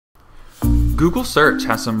Google Search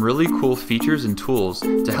has some really cool features and tools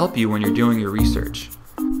to help you when you're doing your research.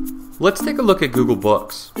 Let's take a look at Google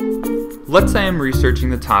Books. Let's say I'm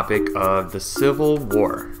researching the topic of the Civil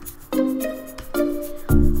War.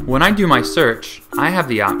 When I do my search, I have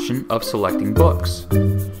the option of selecting books.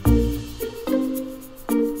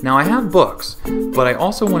 Now I have books, but I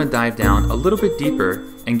also want to dive down a little bit deeper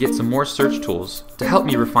and get some more search tools to help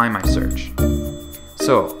me refine my search.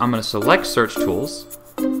 So I'm going to select Search Tools,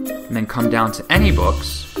 and then come down to Any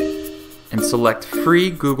Books, and select Free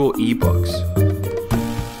Google eBooks.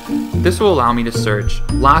 This will allow me to search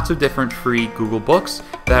lots of different free Google Books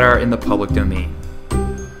that are in the public domain.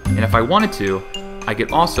 And if I wanted to, I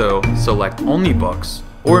could also select only books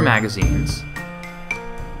or magazines.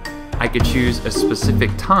 I could choose a specific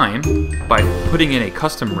time by putting in a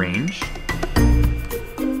custom range.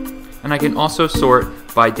 And I can also sort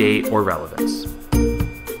by date or relevance.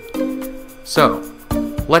 So,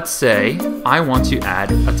 let's say I want to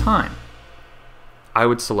add a time. I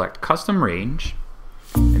would select Custom Range,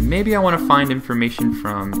 and maybe I want to find information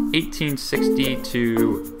from 1860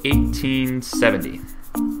 to 1870.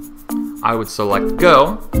 I would select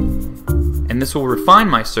Go, and this will refine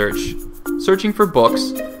my search, searching for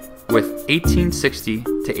books with 1860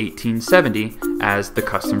 to 1870 as the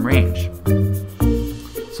custom range.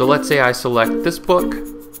 So let's say I select this book.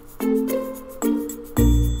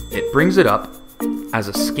 It brings it up as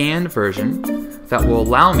a scanned version that will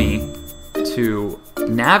allow me to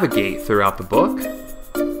navigate throughout the book,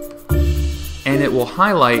 and it will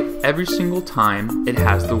highlight every single time it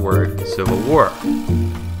has the word Civil War.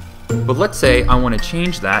 But let's say I want to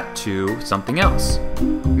change that to something else.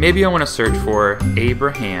 Maybe I want to search for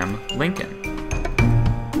Abraham Lincoln.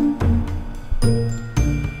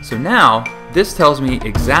 So now, this tells me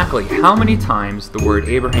exactly how many times the word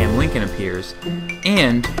Abraham Lincoln appears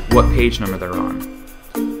and what page number they're on.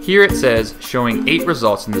 Here it says showing 8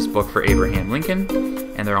 results in this book for Abraham Lincoln,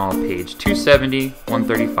 and they're all on page 270,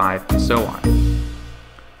 135, and so on.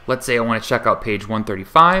 Let's say I want to check out page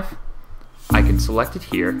 135. I can select it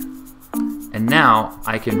here, and now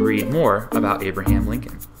I can read more about Abraham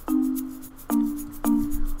Lincoln.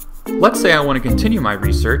 Let's say I want to continue my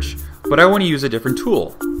research, but I want to use a different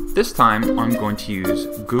tool. This time I'm going to use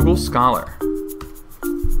Google Scholar.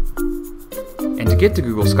 And to get to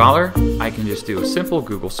Google Scholar, I can just do a simple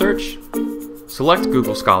Google search, select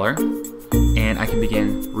Google Scholar, and I can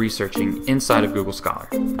begin researching inside of Google Scholar.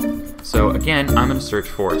 So again, I'm going to search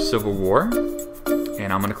for Civil War,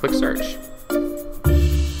 and I'm going to click search.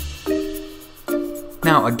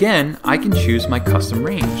 Now again, I can choose my custom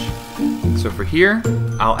range. So for here,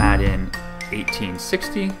 I'll add in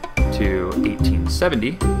 1860 to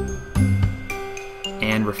 1870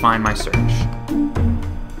 and refine my search.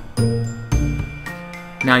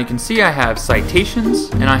 Now you can see I have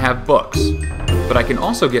citations and I have books, but I can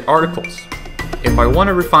also get articles. If I want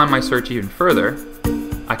to refine my search even further,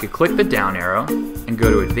 I could click the down arrow and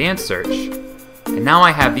go to Advanced Search, and now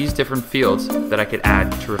I have these different fields that I could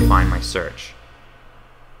add to refine my search.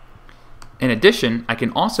 In addition, I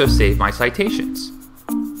can also save my citations.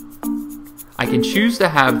 I can choose to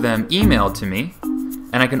have them emailed to me,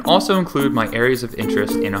 and I can also include my areas of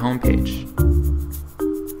interest in a homepage.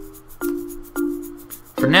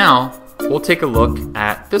 For now, we'll take a look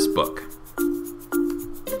at this book.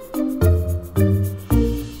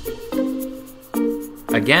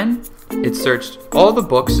 Again, it searched all the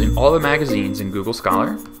books and all the magazines in Google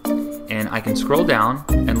Scholar, and I can scroll down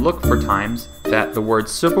and look for times that the word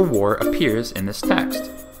Civil War appears in this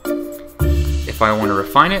text. If I want to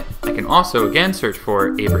refine it, I can also again search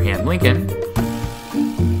for Abraham Lincoln,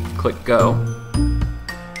 click Go,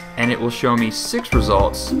 and it will show me 6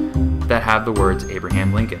 results that have the words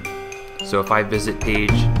Abraham Lincoln. So if I visit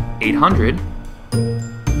page 800,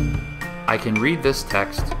 I can read this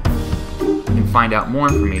text and find out more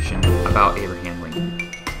information about Abraham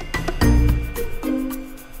Lincoln.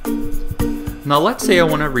 Now let's say I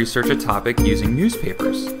want to research a topic using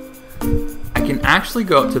newspapers. I can actually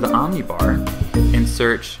go up to the Omnibar and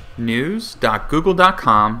search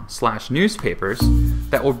news.google.com/newspapers.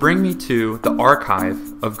 That will bring me to the archive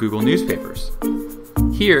of Google newspapers.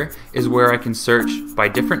 Here is where I can search by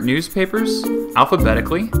different newspapers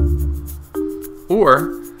alphabetically,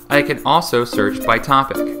 or I can also search by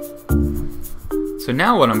topic. So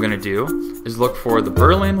now what I'm going to do is look for the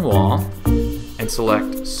Berlin Wall and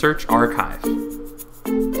select Search Archive.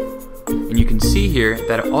 And you can see here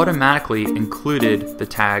that it automatically included the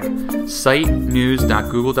tag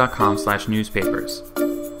citenews.google.com/newspapers.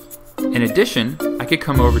 In addition, I could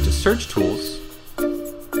come over to Search Tools,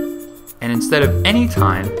 and instead of any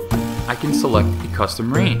time, I can select a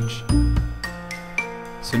custom range.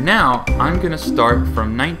 So now I'm going to start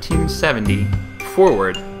from 1970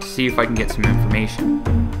 forward to see if I can get some information.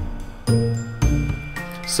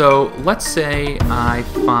 So let's say I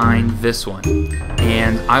find this one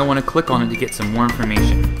and I want to click on it to get some more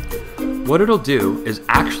information. What it'll do is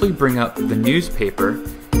actually bring up the newspaper,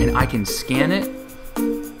 and I can scan it,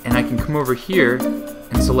 and I can come over here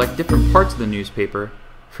and select different parts of the newspaper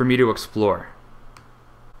for me to explore.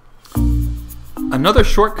 Another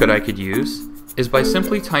shortcut I could use is by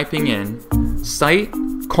simply typing in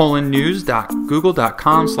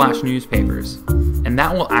site:news.google.com/newspapers, and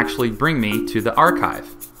that will actually bring me to the archive.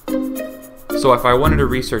 So if I wanted to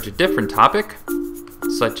research a different topic,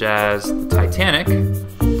 such as the Titanic,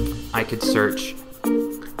 I could search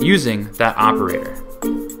using that operator.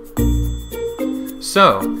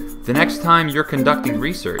 So, the next time you're conducting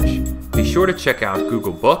research, be sure to check out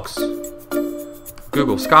Google Books,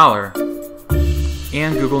 Google Scholar,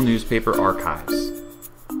 and Google Newspaper Archives.